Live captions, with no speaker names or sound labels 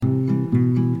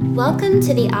Welcome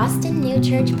to the Austin New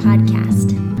Church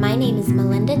podcast. My name is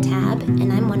Melinda Tabb,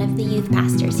 and I'm one of the youth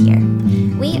pastors here.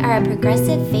 We are a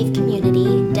progressive faith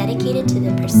community dedicated to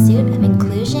the pursuit of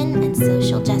inclusion and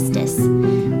social justice.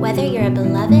 Whether you're a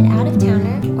beloved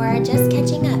out-of-towner or are just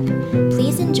catching up,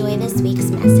 please enjoy this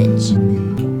week's message.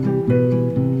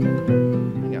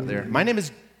 Out there. My name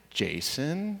is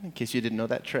Jason, in case you didn't know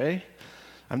that, Trey.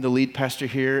 I'm the lead pastor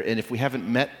here, and if we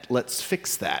haven't met, let's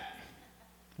fix that.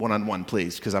 One-on-one,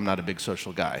 please, because I'm not a big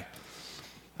social guy.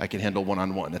 I can handle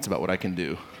one-on-one. That's about what I can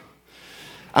do.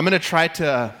 I'm going to try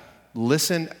to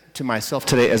listen to myself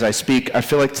today as I speak. I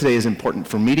feel like today is important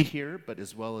for me to hear, but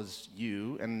as well as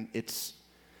you. And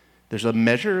there's a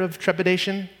measure of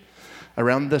trepidation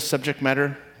around the subject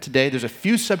matter today. There's a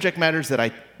few subject matters that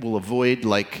I will avoid,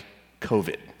 like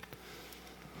COVID.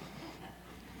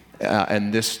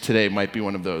 And this today might be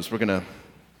one of those. We're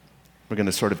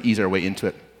gonna sort of ease our way into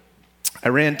it. I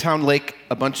ran Town Lake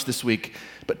a bunch this week,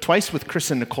 but twice with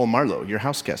Chris and Nicole Marlowe, your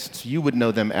house guests. You would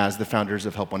know them as the founders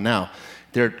of Help One Now.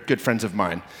 They're good friends of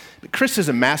mine. But Chris is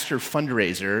a master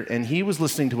fundraiser, and he was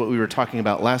listening to what we were talking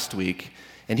about last week,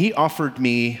 and he offered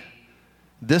me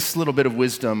this little bit of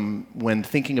wisdom when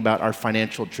thinking about our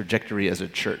financial trajectory as a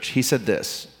church. He said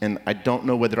this, and I don't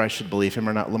know whether I should believe him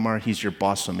or not, Lamar. He's your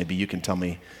boss, so maybe you can tell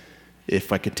me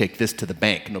if I could take this to the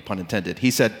bank, no pun intended.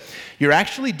 He said, you're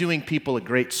actually doing people a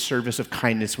great service of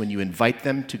kindness when you invite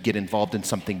them to get involved in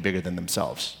something bigger than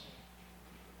themselves.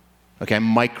 Okay, I'm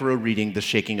micro-reading the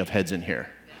shaking of heads in here.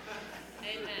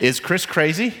 Amen. Is Chris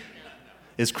crazy?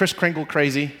 Is Chris Kringle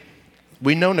crazy?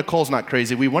 We know Nicole's not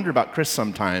crazy. We wonder about Chris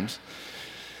sometimes.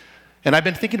 And I've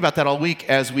been thinking about that all week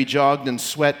as we jogged and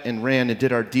sweat and ran and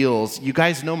did our deals. You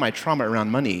guys know my trauma around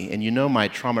money, and you know my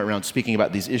trauma around speaking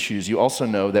about these issues. You also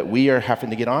know that we are having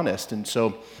to get honest. And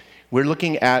so we're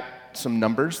looking at some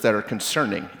numbers that are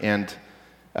concerning, and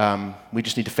we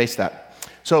just need to face that.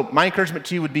 So my encouragement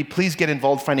to you would be, please get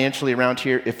involved financially around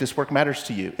here if this work matters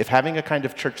to you. If having a kind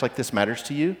of church like this matters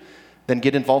to you, then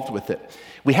get involved with it.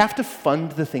 We have to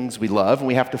fund the things we love, and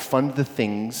we have to fund the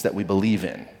things that we believe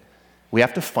in. We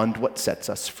have to fund what sets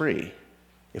us free.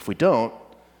 If we don't,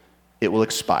 it will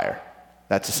expire.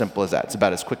 That's as simple as that. It's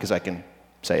about as quick as I can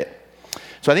say it.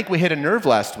 So I think we hit a nerve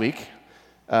last week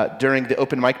during the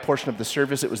open mic portion of the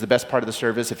service. It was the best part of the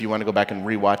service. If you want to go back and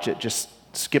rewatch it, just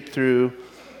skip through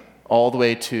all the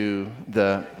way to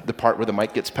the part where the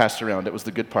mic gets passed around. It was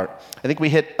the good part. I think we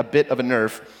hit a bit of a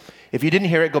nerve. If you didn't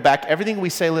hear it, go back. Everything we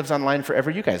say lives online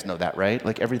forever. You guys know that, right?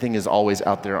 Like everything is always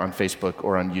out there on Facebook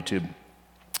or on YouTube.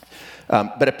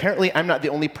 But apparently I'm not the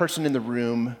only person in the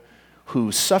room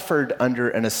who suffered under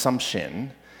an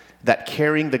assumption that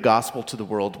carrying the gospel to the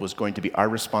world was going to be our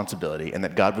responsibility and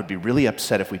that God would be really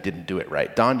upset if we didn't do it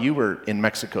right. Don, you were in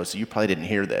Mexico, so you probably didn't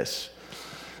hear this.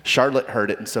 Charlotte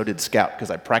heard it, and so did Scout, because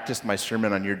I practiced my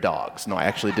sermon on your dogs. No, I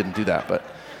actually didn't do that, but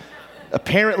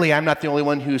apparently I'm not the only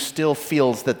one who still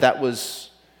feels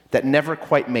that never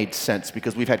quite made sense,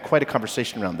 because we've had quite a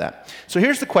conversation around that. So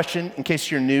here's the question, in case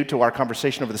you're new to our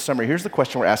conversation over the summer, here's the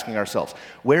question we're asking ourselves.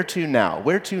 Where to now?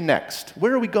 Where to next?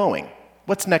 Where are we going?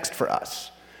 What's next for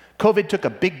us? COVID took a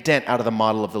big dent out of the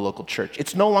model of the local church.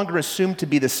 It's no longer assumed to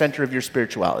be the center of your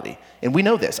spirituality. And we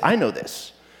know this. I know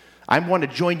this. I want to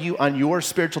join you on your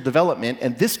spiritual development,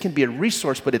 and this can be a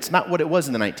resource, but it's not what it was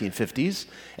in the 1950s,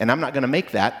 and I'm not going to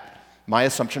make that my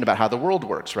assumption about how the world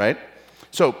works, right?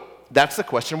 So that's the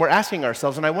question we're asking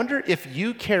ourselves, and I wonder if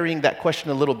you carrying that question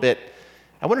a little bit,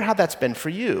 I wonder how that's been for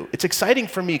you. It's exciting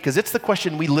for me because it's the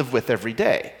question we live with every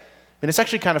day. And it's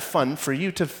actually kind of fun for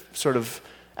you to sort of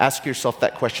ask yourself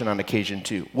that question on occasion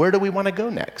too. Where do we want to go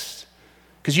next?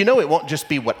 Because you know it won't just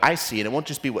be what I see, and it won't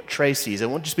just be what Trey sees, it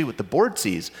won't just be what the board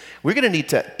sees. We're going to need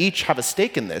to each have a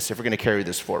stake in this if we're going to carry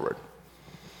this forward.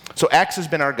 So Acts has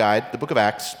been our guide, the book of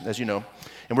Acts, as you know.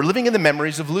 And we're living in the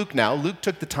memories of Luke now. Luke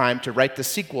took the time to write the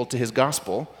sequel to his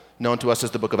gospel, known to us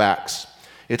as the book of Acts.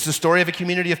 It's the story of a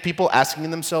community of people asking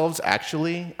themselves,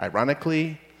 actually,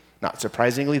 ironically, not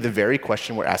surprisingly, the very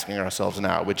question we're asking ourselves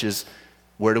now, which is,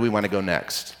 where do we want to go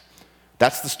next?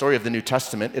 That's the story of the New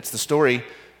Testament. It's the story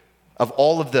of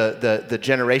all of the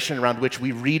generation around which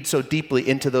we read so deeply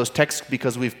into those texts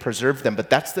because we've preserved them. But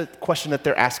that's the question that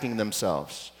they're asking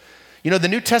themselves. You know, the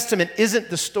New Testament isn't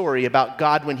the story about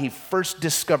God when he first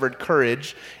discovered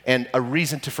courage and a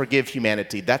reason to forgive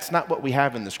humanity. That's not what we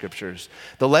have in the scriptures.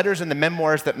 The letters and the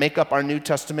memoirs that make up our New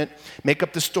Testament make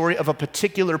up the story of a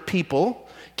particular people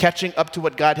catching up to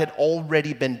what God had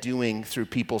already been doing through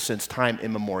people since time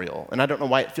immemorial. And I don't know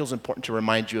why it feels important to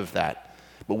remind you of that,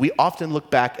 but we often look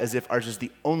back as if ours is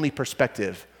the only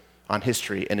perspective on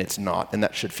history, and it's not, and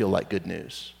that should feel like good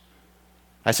news.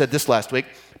 I said this last week.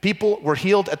 People were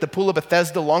healed at the Pool of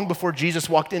Bethesda long before Jesus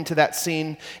walked into that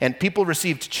scene, and people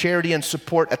received charity and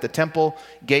support at the temple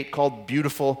gate called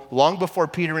Beautiful long before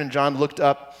Peter and John looked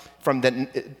up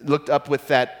with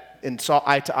that and saw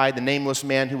eye to eye the nameless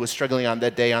man who was struggling on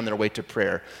that day on their way to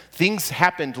prayer. Things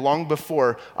happened long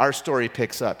before our story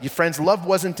picks up. You friends, love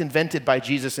wasn't invented by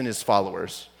Jesus and his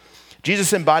followers.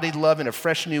 Jesus embodied love in a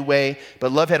fresh new way,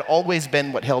 but love had always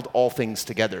been what held all things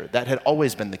together. That had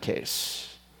always been the case.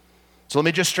 So let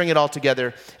me just string it all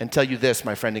together and tell you this,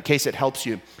 my friend, in case it helps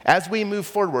you. As we move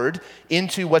forward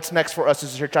into what's next for us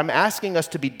as a church, I'm asking us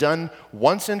to be done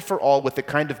once and for all with the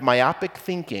kind of myopic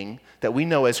thinking that we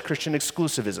know as Christian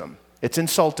exclusivism. It's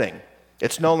insulting.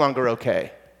 It's no longer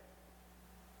okay.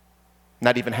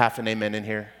 Not even half an amen in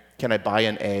here. Can I buy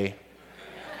an A?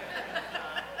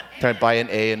 Can I buy an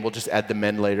A and we'll just add the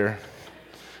men later?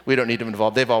 We don't need them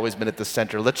involved. They've always been at the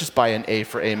center. Let's just buy an A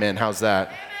for amen. How's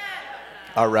that?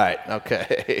 All right,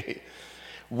 okay.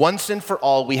 Once and for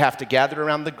all, we have to gather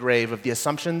around the grave of the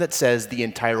assumption that says the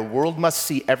entire world must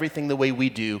see everything the way we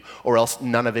do, or else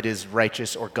none of it is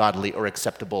righteous or godly or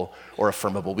acceptable or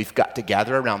affirmable. We've got to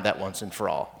gather around that once and for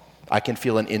all. I can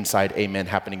feel an inside amen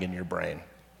happening in your brain.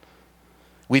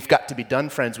 We've got to be done,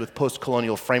 friends, with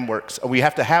post-colonial frameworks. We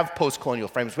have to have post-colonial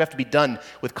frameworks. We have to be done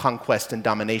with conquest and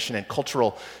domination and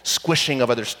cultural squishing of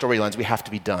other storylines. We have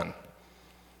to be done.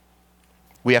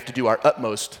 We have to do our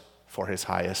utmost for his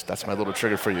highest. That's my little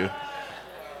trigger for you.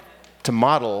 To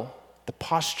model the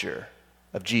posture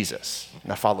of Jesus.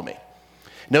 Now follow me.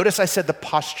 Notice I said the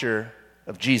posture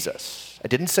of Jesus. I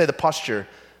didn't say the posture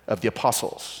of the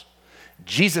apostles.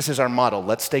 Jesus is our model.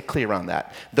 Let's stay clear on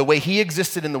that. The way he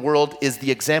existed in the world is the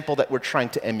example that we're trying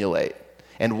to emulate.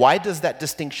 And why does that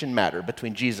distinction matter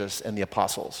between Jesus and the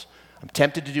apostles? I'm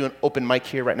tempted to do an open mic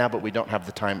here right now, but we don't have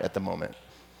the time at the moment.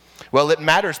 Well, it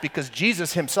matters because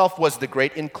Jesus himself was the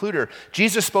great includer.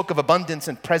 Jesus spoke of abundance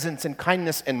and presence and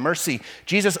kindness and mercy.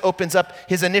 Jesus opens up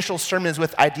his initial sermons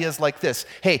with ideas like this.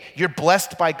 Hey, you're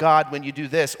blessed by God when you do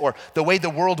this, or the way the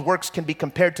world works can be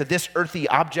compared to this earthy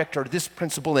object or this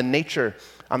principle in nature.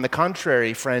 On the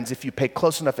contrary, friends, if you pay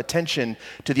close enough attention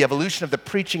to the evolution of the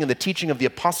preaching and the teaching of the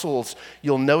apostles,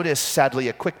 you'll notice, sadly,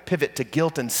 a quick pivot to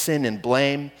guilt and sin and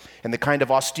blame, and the kind of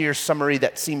austere summary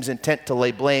that seems intent to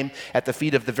lay blame at the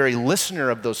feet of the very listener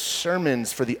of those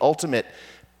sermons for the ultimate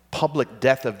public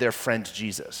death of their friend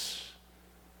Jesus.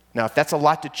 Now, if that's a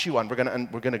lot to chew on, we're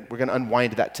gonna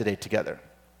unwind that today together.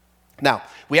 Now,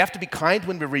 we have to be kind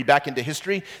when we read back into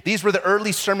history. These were the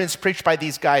early sermons preached by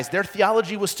these guys. Their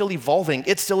theology was still evolving.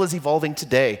 It still is evolving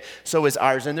today. So is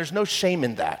ours, and there's no shame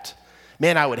in that.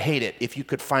 Man, I would hate it if you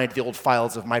could find the old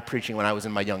files of my preaching when I was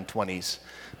in my young 20s.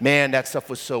 Man, that stuff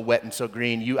was so wet and so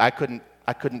green. I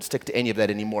couldn't stick to any of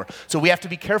that anymore. So we have to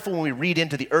be careful when we read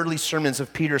into the early sermons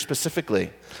of Peter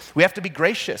specifically. We have to be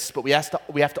gracious, but we have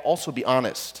to also be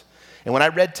honest. And when I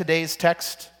read today's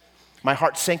text, my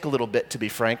heart sank a little bit, to be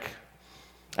frank.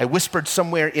 I whispered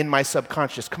somewhere in my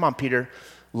subconscious, come on, Peter,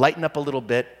 lighten up a little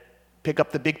bit, pick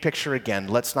up the big picture again.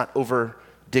 Let's not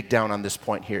dig down on this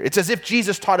point here. It's as if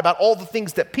Jesus taught about all the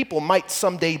things that people might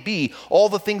someday be, all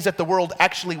the things that the world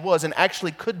actually was and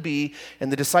actually could be,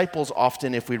 and the disciples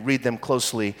often, if we read them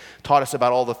closely, taught us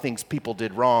about all the things people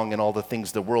did wrong and all the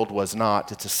things the world was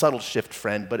not. It's a subtle shift,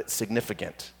 friend, but it's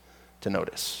significant to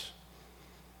notice.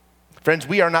 Friends,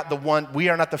 we are not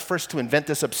the first to invent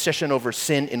this obsession over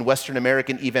sin in Western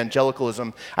American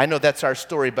evangelicalism. I know that's our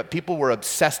story, but people were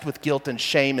obsessed with guilt and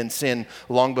shame and sin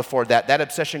long before that. That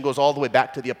obsession goes all the way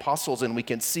back to the apostles, and we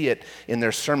can see it in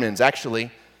their sermons.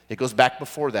 Actually, it goes back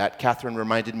before that. Catherine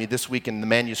reminded me this week in the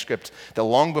manuscript that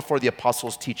long before the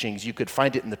apostles' teachings, you could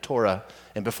find it in the Torah,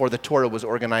 and before the Torah was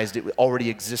organized, it already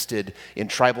existed in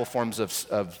tribal forms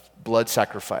of blood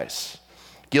sacrifice.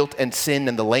 Guilt and sin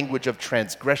and the language of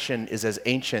transgression is as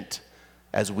ancient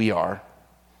as we are.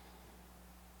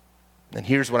 And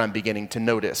here's what I'm beginning to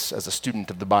notice as a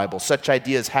student of the Bible. Such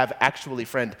ideas have actually,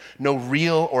 friend, no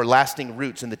real or lasting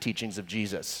roots in the teachings of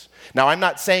Jesus. Now, I'm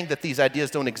not saying that these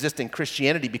ideas don't exist in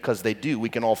Christianity, because they do. We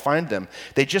can all find them.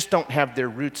 They just don't have their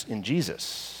roots in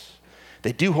Jesus.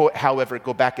 They do, however,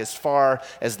 go back as far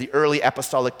as the early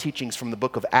apostolic teachings from the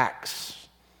book of Acts.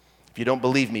 If you don't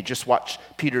believe me, just watch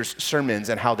Peter's sermons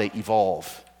and how they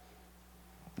evolve.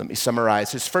 Let me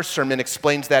summarize. His first sermon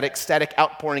explains that ecstatic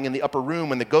outpouring in the upper room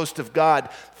when the ghost of God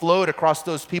flowed across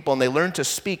those people and they learned to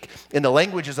speak in the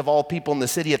languages of all people in the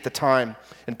city at the time.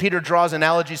 And Peter draws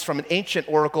analogies from an ancient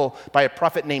oracle by a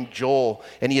prophet named Joel,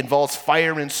 and he involves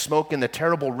fire and smoke and the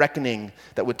terrible reckoning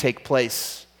that would take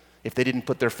place if they didn't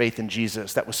put their faith in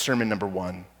Jesus. That was sermon number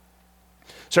 1.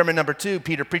 Sermon number 2,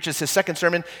 Peter preaches his second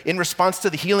sermon in response to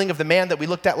the healing of the man that we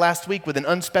looked at last week with an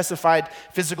unspecified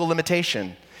physical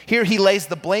limitation. Here he lays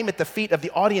the blame at the feet of the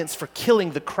audience for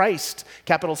killing the Christ,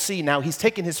 capital C. Now he's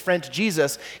taken his friend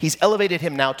Jesus, he's elevated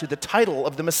him now to the title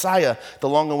of the Messiah, the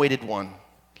long-awaited one.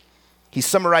 He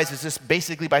summarizes this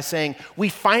basically by saying, we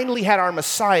finally had our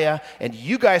Messiah and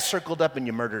you guys circled up and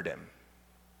you murdered him.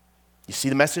 You see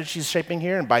the message he's shaping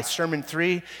here? And by sermon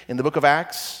 3 in the book of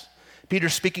Acts,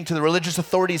 Peter's speaking to the religious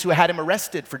authorities who had him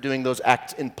arrested for doing those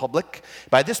acts in public.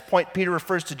 By this point, Peter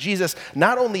refers to Jesus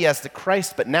not only as the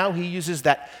Christ, but now he uses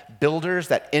that builder's,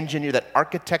 that engineer, that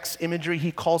architect's imagery.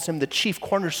 He calls him the chief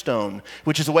cornerstone,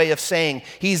 which is a way of saying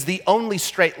he's the only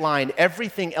straight line.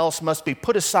 Everything else must be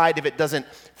put aside if it doesn't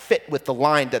fit with the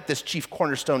line that this chief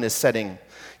cornerstone is setting.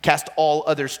 Cast all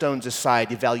other stones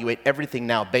aside. Evaluate everything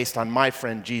now based on my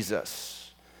friend Jesus.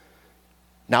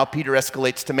 Now Peter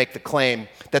escalates to make the claim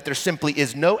that there simply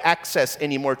is no access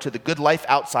anymore to the good life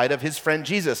outside of his friend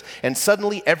Jesus. And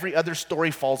suddenly every other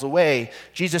story falls away.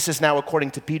 Jesus is now,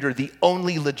 according to Peter, the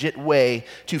only legit way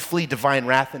to flee divine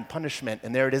wrath and punishment.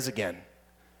 And there it is again,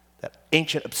 that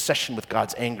ancient obsession with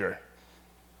God's anger.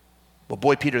 Well,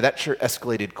 boy, Peter, that sure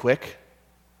escalated quick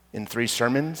in 3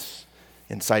 sermons,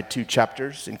 inside 2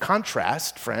 chapters. In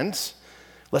contrast, friends,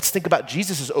 let's think about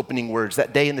Jesus' opening words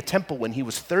that day in the temple when he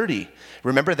was 30.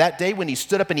 Remember that day when he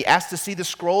stood up and he asked to see the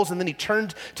scrolls, and then he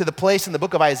turned to the place in the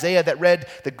book of Isaiah that read,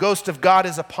 the ghost of God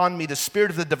is upon me, the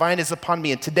spirit of the divine is upon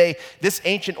me, and today this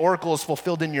ancient oracle is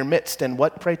fulfilled in your midst. And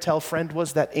what, pray tell, friend,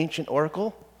 was that ancient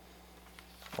oracle?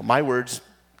 Well, my words,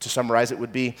 to summarize it,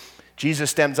 would be,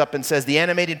 Jesus stands up and says, the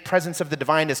animated presence of the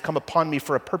divine has come upon me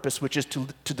for a purpose, which is to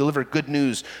deliver good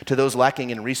news to those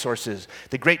lacking in resources.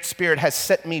 The great Spirit has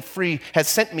set me free, has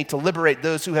sent me to liberate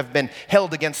those who have been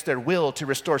held against their will, to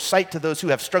restore sight to those who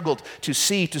have struggled to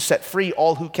see, to set free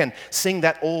all who can sing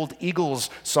that old Eagles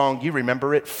song. You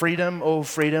remember it? Freedom, oh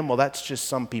freedom. Well, that's just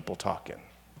some people talking.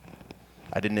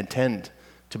 I didn't intend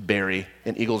to bury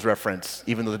an Eagles reference,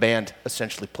 even though the band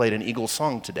essentially played an Eagles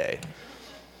song today.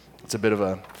 It's a bit of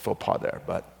a faux pas there,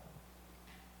 but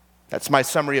that's my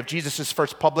summary of Jesus'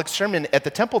 first public sermon at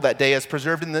the temple that day as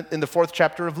preserved in the 4th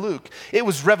chapter of Luke. It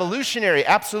was revolutionary,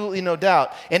 absolutely no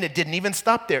doubt, and it didn't even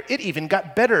stop there. It even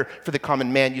got better for the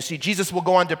common man. You see, Jesus will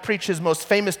go on to preach his most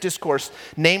famous discourse,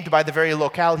 named by the very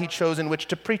locale he chose in which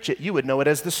to preach it. You would know it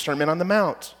as the Sermon on the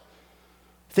Mount.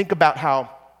 Think about how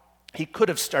he could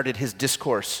have started his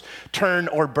discourse, turn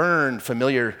or burn,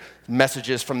 familiar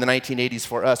messages from the 1980s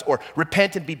for us, or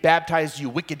repent and be baptized, you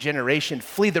wicked generation,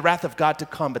 flee the wrath of God to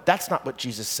come. But that's not what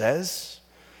Jesus says.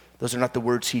 Those are not the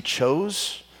words he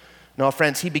chose. No,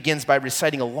 friends, he begins by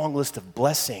reciting a long list of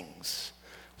blessings.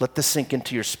 Let this sink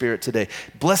into your spirit today.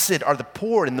 Blessed are the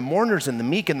poor and the mourners and the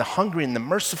meek and the hungry and the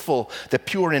merciful, the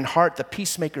pure in heart, the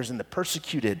peacemakers and the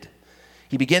persecuted.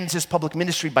 He begins his public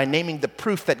ministry by naming the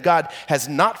proof that God has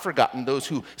not forgotten those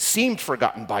who seemed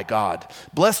forgotten by God.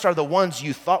 Blessed are the ones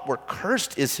you thought were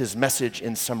cursed is his message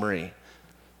in summary.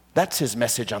 That's his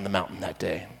message on the mountain that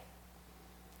day.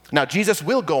 Now, Jesus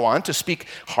will go on to speak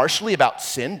harshly about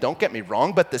sin, don't get me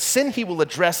wrong, but the sin he will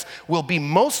address will be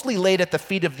mostly laid at the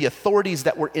feet of the authorities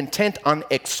that were intent on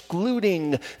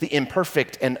excluding the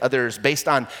imperfect and others based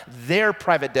on their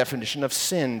private definition of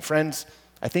sin. Friends,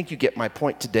 I think you get my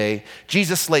point today.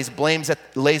 Jesus lays blame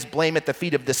at the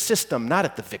feet of the system, not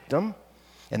at the victim.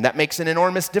 And that makes an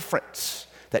enormous difference.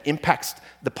 That impacts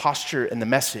the posture and the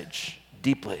message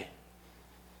deeply.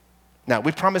 Now,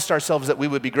 we promised ourselves that we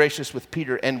would be gracious with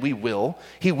Peter, and we will.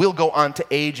 He will go on to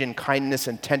age in kindness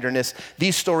and tenderness.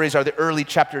 These stories are the early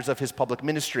chapters of his public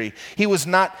ministry. He was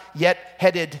not yet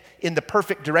headed in the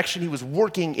perfect direction. He was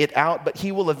working it out, but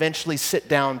he will eventually sit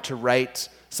down to write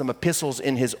some epistles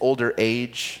in his older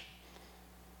age.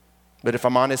 But if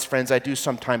I'm honest, friends, I do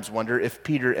sometimes wonder if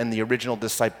Peter and the original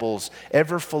disciples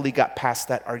ever fully got past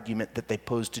that argument that they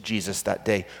posed to Jesus that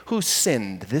day. Who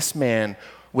sinned, this man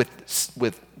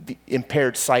with the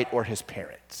impaired sight or his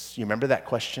parents? You remember that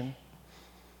question?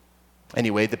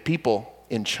 Anyway, the people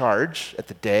in charge at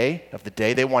the day,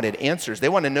 they wanted answers. They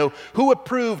want to know who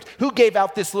approved, who gave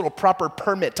out this little proper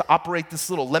permit to operate this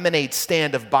little lemonade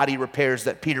stand of body repairs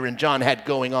that Peter and John had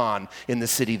going on in the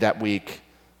city that week.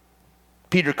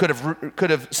 Peter could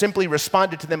have simply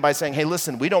responded to them by saying, hey,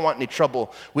 listen, we don't want any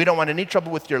trouble. We don't want any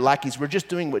trouble with your lackeys. We're just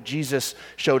doing what Jesus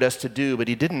showed us to do. But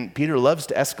he didn't. Peter loves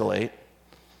to escalate.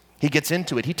 He gets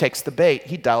into it. He takes the bait.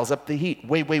 He dials up the heat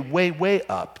way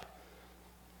up.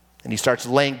 And he starts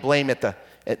laying blame at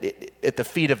the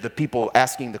feet of the people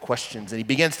asking the questions. And he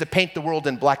begins to paint the world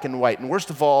in black and white. And worst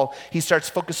of all, he starts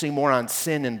focusing more on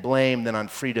sin and blame than on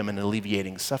freedom and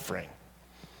alleviating suffering.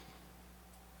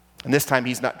 And this time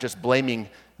he's not just blaming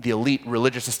the elite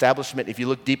religious establishment. If you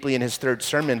look deeply in his third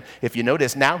sermon, if you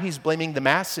notice, now he's blaming the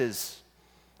masses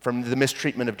from the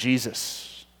mistreatment of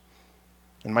Jesus.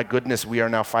 And my goodness, we are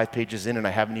now 5 pages in and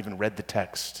I haven't even read the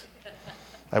text.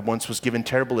 I once was given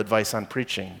terrible advice on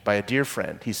preaching by a dear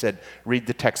friend. He said, read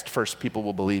the text first, people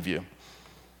will believe you.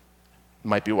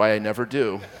 Might be why I never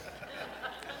do.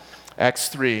 Acts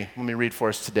 3, let me read for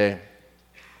us today.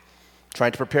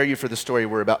 Trying to prepare you for the story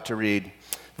we're about to read.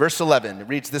 Verse 11, it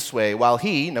reads this way, while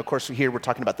he, and of course here we're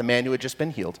talking about the man who had just been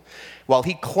healed, while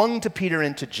he clung to Peter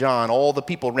and to John, all the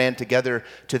people ran together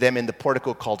to them in the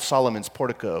portico called Solomon's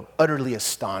portico, utterly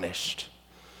astonished.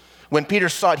 When Peter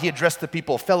saw it, he addressed the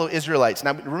people, fellow Israelites.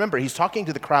 Now remember, he's talking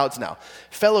to the crowds now.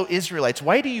 Fellow Israelites,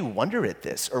 why do you wonder at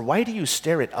this? Or why do you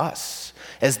stare at us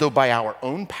as though by our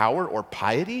own power or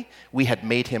piety we had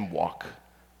made him walk?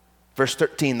 Verse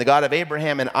 13, the God of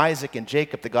Abraham and Isaac and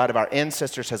Jacob, the God of our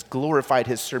ancestors, has glorified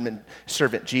his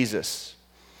servant Jesus,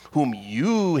 whom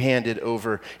you handed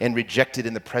over and rejected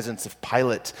in the presence of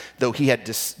Pilate, though he had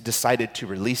decided to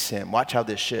release him. Watch how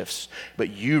this shifts. But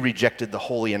you rejected the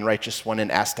holy and righteous one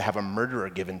and asked to have a murderer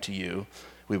given to you.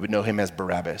 We would know him as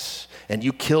Barabbas. And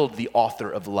you killed the author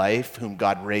of life, whom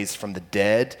God raised from the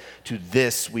dead. To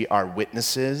this we are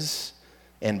witnesses.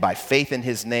 And by faith in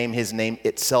his name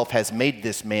itself has made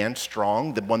this man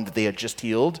strong, the one that they had just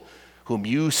healed, whom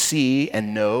you see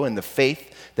and know, and the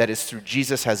faith that is through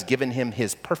Jesus has given him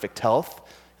his perfect health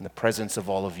in the presence of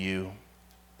all of you.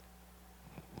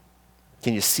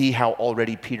 Can you see how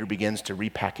already Peter begins to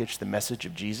repackage the message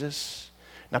of Jesus?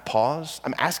 Now pause.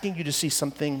 I'm asking you to see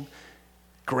something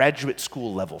graduate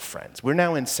school level, friends. We're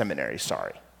now in seminary,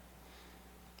 sorry.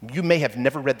 You may have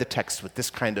never read the text with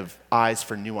this kind of eyes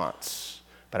for nuance.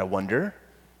 But I wonder,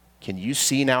 can you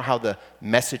see now how the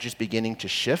message is beginning to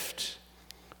shift?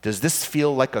 Does this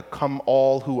feel like a come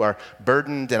all who are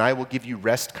burdened and I will give you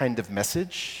rest kind of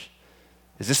message?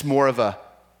 Is this more of a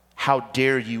how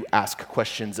dare you ask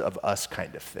questions of us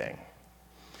kind of thing?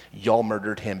 Y'all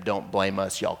murdered him, don't blame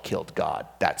us, y'all killed God.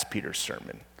 That's Peter's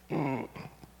sermon.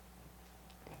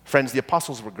 Friends, the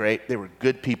apostles were great. They were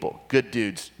good people, good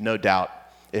dudes, no doubt.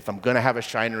 If I'm going to have a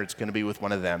shiner, it's going to be with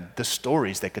one of them. The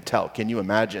stories they could tell, can you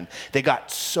imagine? They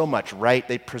got so much right.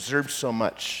 They preserved so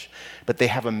much. But they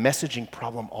have a messaging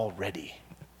problem already.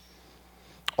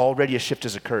 Already a shift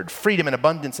has occurred. Freedom and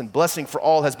abundance and blessing for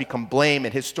all has become blame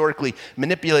and historically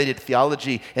manipulated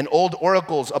theology and old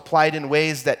oracles applied in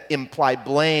ways that imply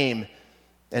blame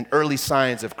and early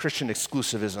signs of Christian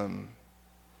exclusivism.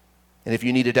 And if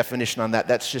you need a definition on that,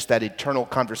 that's just that eternal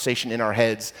conversation in our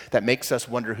heads that makes us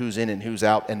wonder who's in and who's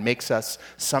out and makes us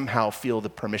somehow feel the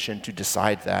permission to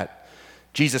decide that.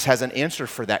 Jesus has an answer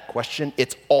for that question.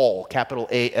 It's all, capital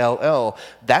A-L-L.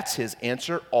 That's his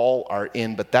answer. All are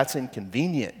in, but that's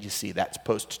inconvenient, you see. That's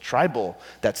post-tribal.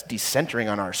 That's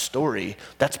decentering on our story.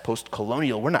 That's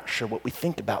post-colonial. We're not sure what we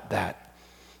think about that.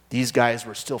 These guys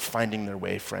were still finding their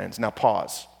way, friends. Now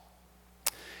pause.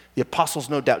 The apostles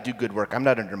no doubt do good work. I'm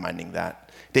not undermining that.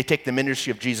 They take the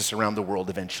ministry of Jesus around the world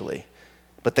eventually.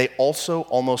 But they also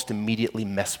almost immediately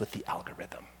mess with the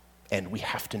algorithm. And we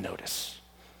have to notice.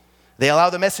 They allow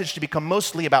the message to become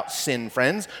mostly about sin,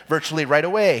 friends, virtually right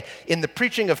away. In the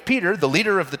preaching of Peter, the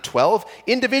leader of the 12,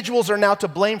 individuals are now to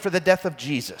blame for the death of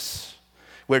Jesus.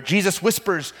 Where Jesus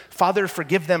whispers, Father,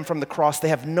 forgive them from the cross. They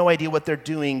have no idea what they're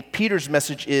doing. Peter's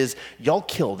message is, y'all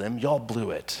killed him, y'all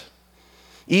blew it.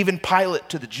 Even Pilate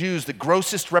to the Jews, the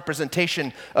grossest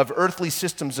representation of earthly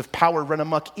systems of power run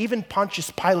amok. Even Pontius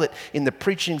Pilate in the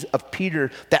preachings of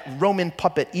Peter, that Roman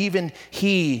puppet, even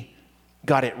he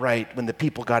got it right when the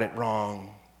people got it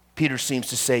wrong. Peter seems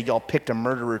to say, y'all picked a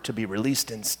murderer to be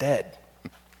released instead.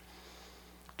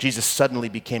 Jesus suddenly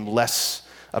became less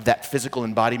of that physical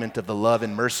embodiment of the love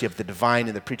and mercy of the divine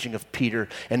in the preaching of Peter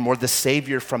and more the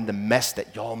savior from the mess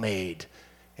that y'all made.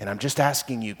 And I'm just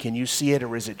asking you, can you see it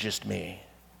or is it just me?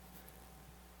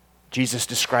 Jesus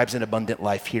describes an abundant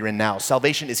life here and now.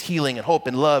 Salvation is healing and hope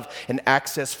and love and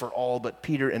access for all, but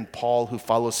Peter and Paul, who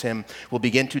follows him, will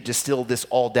begin to distill this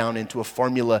all down into a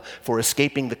formula for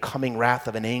escaping the coming wrath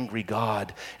of an angry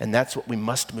God. And that's what we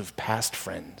must move past,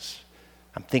 friends.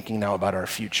 I'm thinking now about our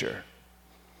future.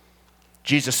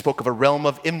 Jesus spoke of a realm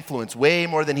of influence way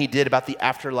more than he did about the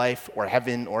afterlife or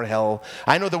heaven or hell.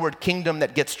 I know the word kingdom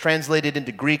that gets translated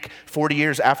into Greek 40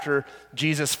 years after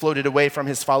Jesus floated away from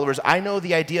his followers. I know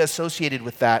the idea associated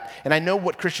with that, and I know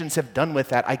what Christians have done with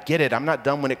that. I get it. I'm not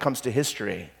dumb when it comes to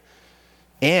history.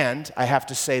 And I have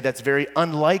to say that's very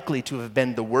unlikely to have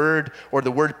been the word or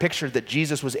the word picture that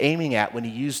Jesus was aiming at when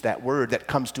he used that word that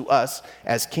comes to us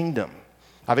as kingdom.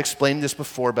 I've explained this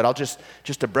before, but I'll just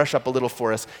to brush up a little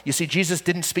for us. You see, Jesus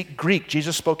didn't speak Greek.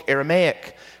 Jesus spoke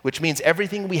Aramaic, which means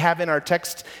everything we have in our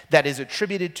text that is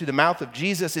attributed to the mouth of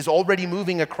Jesus is already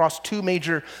moving across two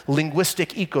major linguistic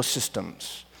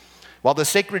ecosystems. While the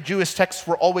sacred Jewish texts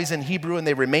were always in Hebrew and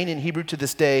they remain in Hebrew to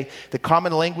this day, the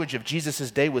common language of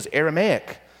Jesus' day was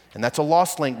Aramaic. And that's a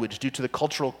lost language due to the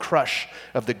cultural crush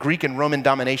of the Greek and Roman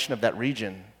domination of that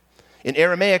region. In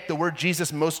Aramaic, the word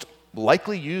Jesus most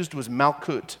likely used was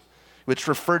Malkut, which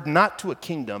referred not to a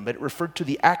kingdom, but it referred to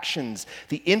the actions,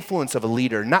 the influence of a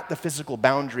leader, not the physical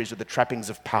boundaries or the trappings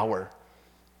of power.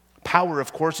 Power,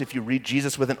 of course, if you read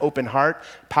Jesus with an open heart,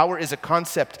 power is a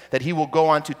concept that he will go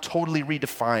on to totally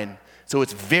redefine. So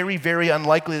it's very, very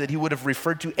unlikely that he would have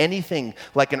referred to anything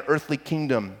like an earthly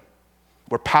kingdom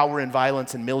where power and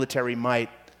violence and military might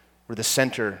were the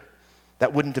center.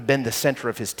 That wouldn't have been the center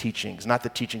of his teachings, not the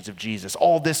teachings of Jesus.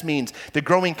 All this means, the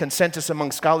growing consensus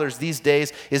among scholars these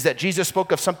days is that Jesus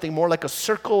spoke of something more like a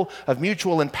circle of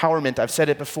mutual empowerment, I've said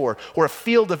it before, or a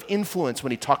field of influence when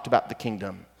he talked about the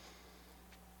kingdom.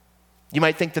 You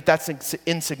might think that that's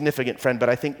insignificant, friend, but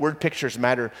I think word pictures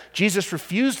matter. Jesus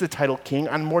refused the title king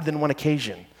on more than one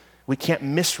occasion. We can't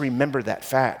misremember that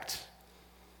fact.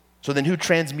 So then who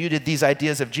transmuted these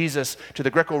ideas of Jesus to the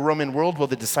Greco-Roman world? Well,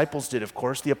 the disciples did, of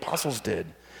course. The apostles did,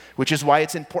 which is why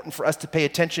it's important for us to pay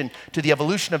attention to the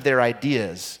evolution of their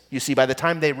ideas. You see, by the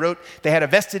time they wrote, they had a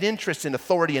vested interest in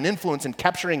authority and influence and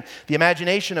capturing the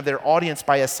imagination of their audience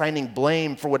by assigning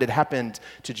blame for what had happened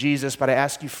to Jesus. But I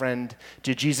ask you, friend,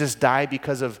 did Jesus die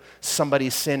because of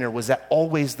somebody's sin, or was that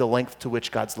always the length to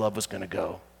which God's love was going to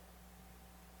go?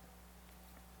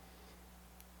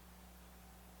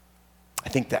 I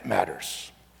think that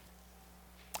matters.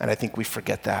 And I think we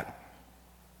forget that.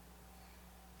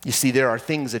 You see, there are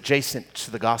things adjacent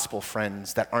to the gospel,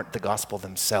 friends, that aren't the gospel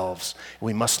themselves.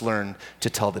 We must learn to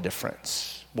tell the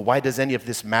difference. Well, why does any of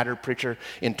this matter, preacher?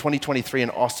 In 2023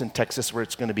 in Austin, Texas, where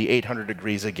it's going to be 800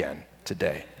 degrees again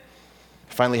today.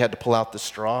 I finally had to pull out the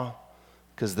straw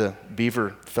because the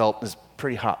beaver felt is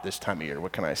pretty hot this time of year.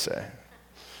 What can I say?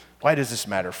 Why does this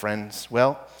matter, friends?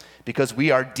 Well, because we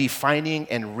are defining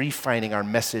and refining our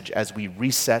message as we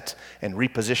reset and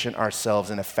reposition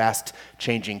ourselves in a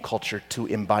fast-changing culture to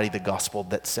embody the gospel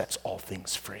that sets all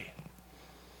things free.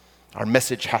 Our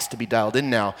message has to be dialed in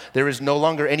now. There is no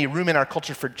longer any room in our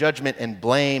culture for judgment and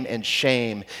blame and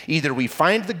shame. Either we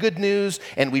find the good news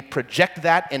and we project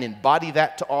that and embody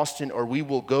that to Austin, or we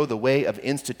will go the way of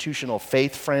institutional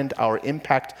faith, friend. Our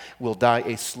impact will die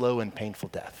a slow and painful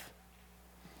death.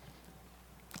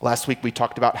 Last week we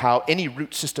talked about how any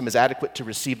root system is adequate to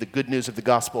receive the good news of the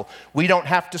gospel. We don't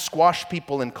have to squash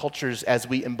people and cultures as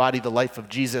we embody the life of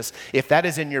Jesus. If that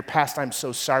is in your past, I'm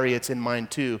so sorry, it's in mine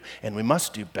too, and we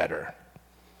must do better.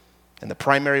 And the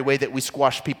primary way that we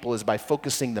squash people is by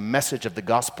focusing the message of the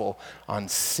gospel on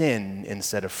sin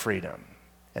instead of freedom.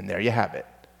 And there you have it.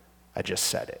 I just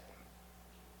said it.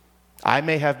 I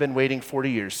may have been waiting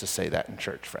 40 years to say that in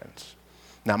church, friends.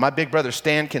 Now, my big brother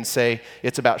Stan can say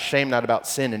it's about shame, not about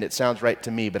sin, and it sounds right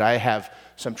to me, but I have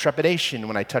some trepidation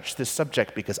when I touch this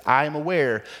subject because I am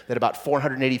aware that about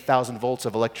 480,000 volts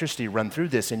of electricity run through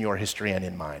this in your history and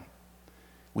in mine.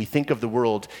 We think of the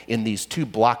world in these two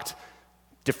blocked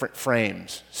different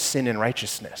frames, sin and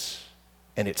righteousness,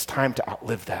 and it's time to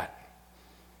outlive that.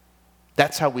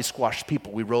 That's how we squash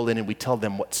people. We roll in and we tell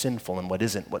them what's sinful and what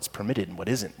isn't, what's permitted and what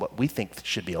isn't, what we think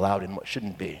should be allowed and what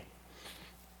shouldn't be.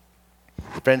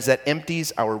 Friends, that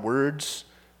empties our words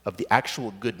of the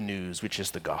actual good news, which is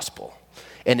the gospel.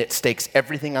 And it stakes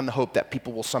everything on the hope that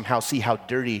people will somehow see how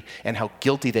dirty and how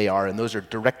guilty they are. And those are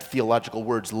direct theological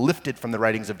words lifted from the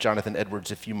writings of Jonathan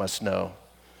Edwards, if you must know.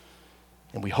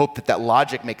 And we hope that that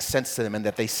logic makes sense to them and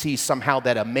that they see somehow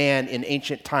that a man in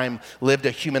ancient time lived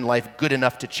a human life good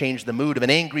enough to change the mood of an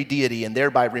angry deity and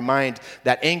thereby remind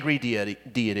that angry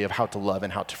deity of how to love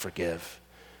and how to forgive.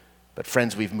 But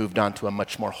friends, we've moved on to a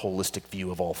much more holistic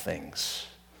view of all things.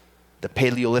 The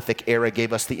Paleolithic era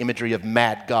gave us the imagery of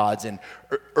mad gods and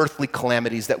earthly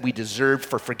calamities that we deserved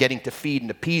for forgetting to feed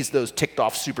and appease those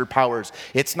ticked-off superpowers.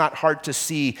 It's not hard to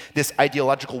see this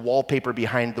ideological wallpaper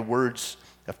behind the words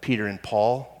of Peter and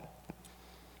Paul.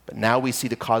 But now we see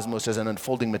the cosmos as an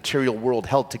unfolding material world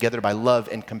held together by love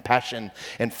and compassion.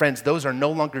 And friends, those are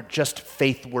no longer just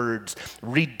faith words.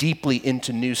 Read deeply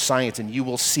into new science and you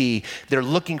will see they're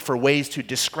looking for ways to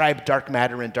describe dark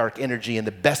matter and dark energy, and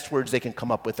the best words they can come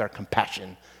up with are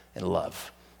compassion and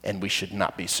love. And we should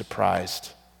not be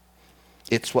surprised.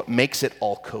 It's what makes it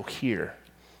all cohere.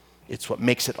 It's what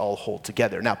makes it all hold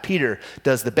together. Now, Peter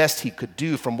does the best he could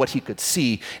do from what he could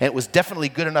see, and it was definitely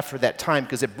good enough for that time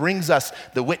because it brings us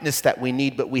the witness that we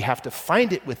need, but we have to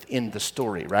find it within the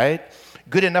story, right?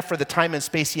 Good enough for the time and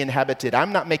space he inhabited.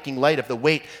 I'm not making light of the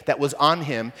weight that was on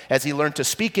him as he learned to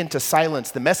speak into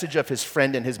silence the message of his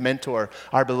friend and his mentor,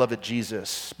 our beloved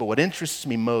Jesus. But what interests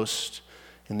me most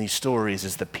in these stories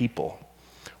is the people.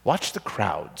 Watch the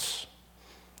crowds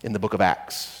in the book of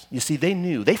Acts. You see, they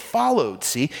knew, they followed,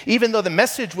 see? Even though the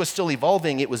message was still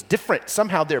evolving, it was different.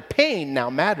 Somehow their pain now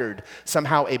mattered.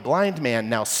 Somehow a blind man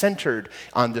now centered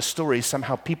on the story.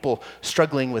 Somehow people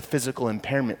struggling with physical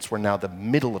impairments were now the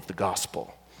middle of the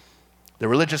gospel. The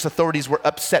religious authorities were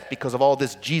upset because of all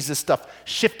this Jesus stuff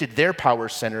shifted their power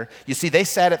center. You see, they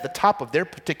sat at the top of their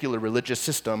particular religious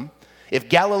system. If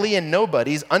Galilean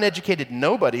nobodies, uneducated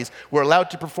nobodies, were allowed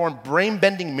to perform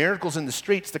brain-bending miracles in the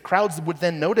streets, the crowds would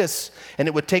then notice, and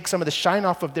it would take some of the shine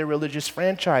off of their religious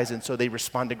franchise, and so they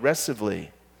respond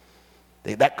aggressively.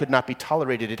 That could not be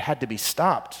tolerated. It had to be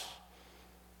stopped.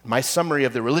 My summary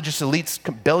of the religious elite's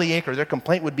bellyache or their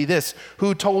complaint would be this: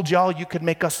 who told y'all you could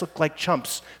make us look like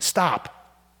chumps?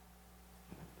 Stop.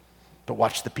 But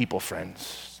watch the people,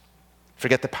 friends.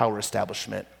 Forget the power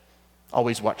establishment.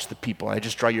 Always watch the people. And I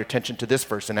just draw your attention to this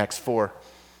verse in Acts 4,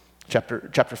 chapter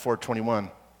 4,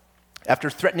 21. After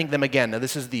threatening them again, now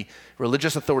this is the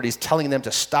religious authorities telling them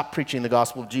to stop preaching the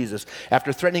gospel of Jesus.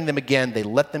 After threatening them again, they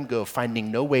let them go,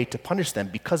 finding no way to punish them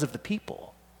because of the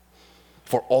people.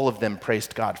 For all of them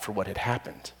praised God for what had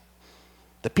happened.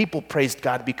 The people praised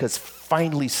God because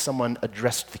finally someone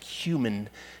addressed the human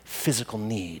physical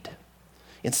need,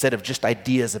 instead of just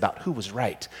ideas about who was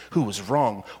right, who was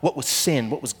wrong, what was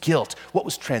sin, what was guilt, what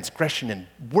was transgression, and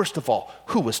worst of all,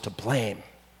 who was to blame.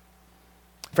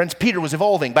 Friends, Peter was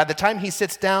evolving. By the time he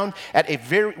sits down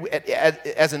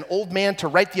as an old man to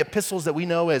write the epistles that we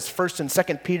know as 1st and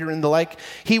 2nd Peter and the like,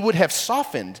 he would have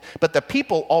softened, but the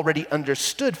people already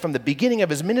understood from the beginning of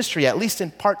his ministry, at least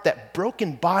in part, that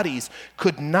broken bodies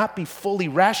could not be fully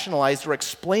rationalized or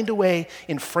explained away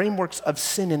in frameworks of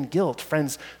sin and guilt.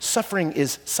 Friends, suffering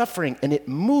is suffering, and it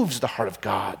moves the heart of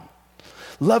God.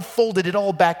 Love folded it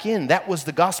all back in. That was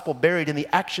the gospel buried in the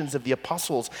actions of the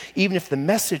apostles, even if the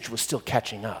message was still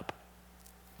catching up.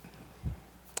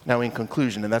 Now, in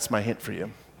conclusion, and that's my hint for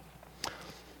you.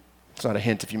 It's not a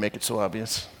hint if you make it so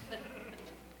obvious.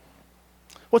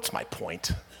 What's my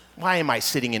point? Why am I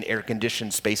sitting in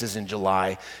air-conditioned spaces in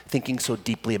July thinking so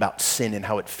deeply about sin and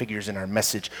how it figures in our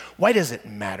message? Why does it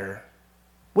matter?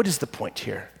 What is the point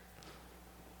here?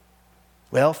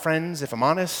 Well, friends, if I'm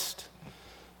honest,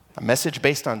 a message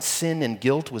based on sin and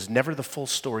guilt was never the full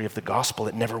story of the gospel.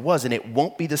 It never was, and it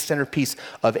won't be the centerpiece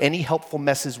of any helpful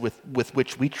message with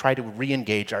which we try to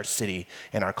re-engage our city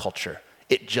and our culture.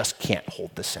 It just can't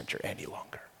hold the center any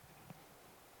longer.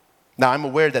 Now, I'm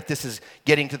aware that this is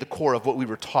getting to the core of what we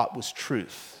were taught was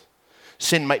truth.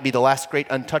 Sin might be the last great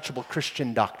untouchable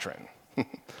Christian doctrine.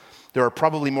 There are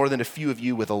probably more than a few of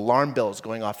you with alarm bells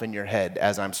going off in your head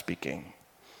as I'm speaking.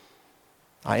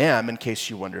 I am, in case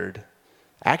you wondered,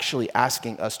 actually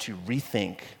asking us to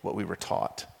rethink what we were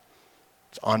taught.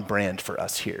 It's on brand for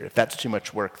us here. If that's too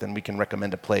much work, then we can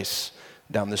recommend a place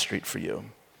down the street for you.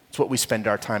 It's what we spend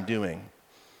our time doing.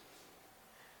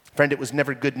 Friend, it was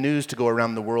never good news to go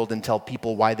around the world and tell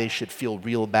people why they should feel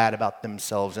real bad about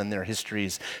themselves and their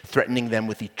histories, threatening them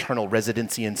with eternal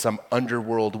residency in some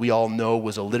underworld we all know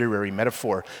was a literary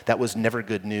metaphor. That was never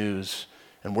good news.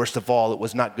 And worst of all, it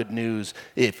was not good news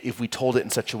if we told it in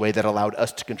such a way that allowed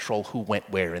us to control who went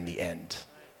where in the end.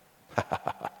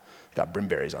 Got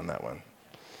brimberries on that one.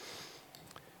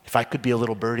 If I could be a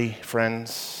little birdie,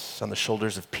 friends, on the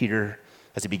shoulders of Peter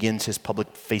as he begins his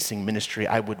public-facing ministry,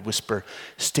 I would whisper,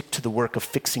 stick to the work of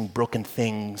fixing broken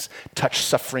things, touch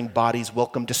suffering bodies,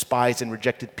 welcome despised and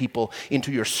rejected people into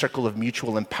your circle of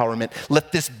mutual empowerment.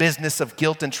 Let this business of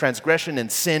guilt and transgression and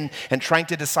sin and trying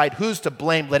to decide who's to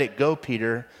blame, let it go,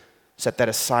 Peter. Set that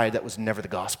aside. That was never the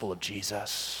gospel of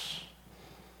Jesus.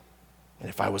 And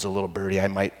if I was a little birdie, I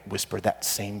might whisper that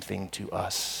same thing to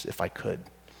us, if I could,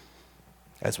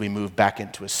 as we move back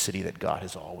into a city that God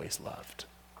has always loved.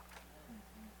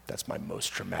 That's my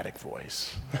most dramatic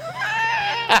voice.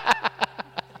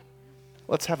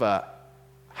 Let's have how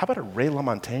about a Ray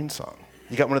LaMontagne song?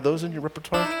 You got one of those in your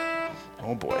repertoire?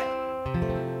 Oh boy.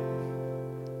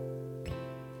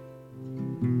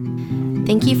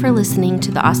 Thank you for listening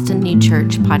to the Austin New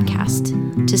Church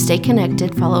podcast. To stay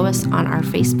connected, follow us on our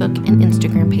Facebook and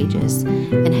Instagram pages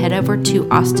and head over to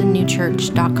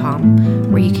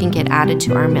austennewchurch.com where you can get added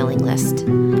to our mailing list.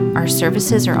 Our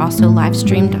services are also live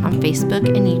streamed on Facebook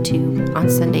and YouTube on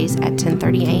Sundays at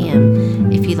 10:30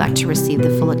 a.m. if you'd like to receive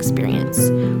the full experience.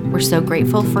 We're so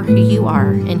grateful for who you are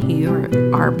and who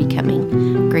you are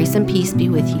becoming. Grace and peace be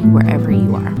with you wherever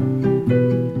you are.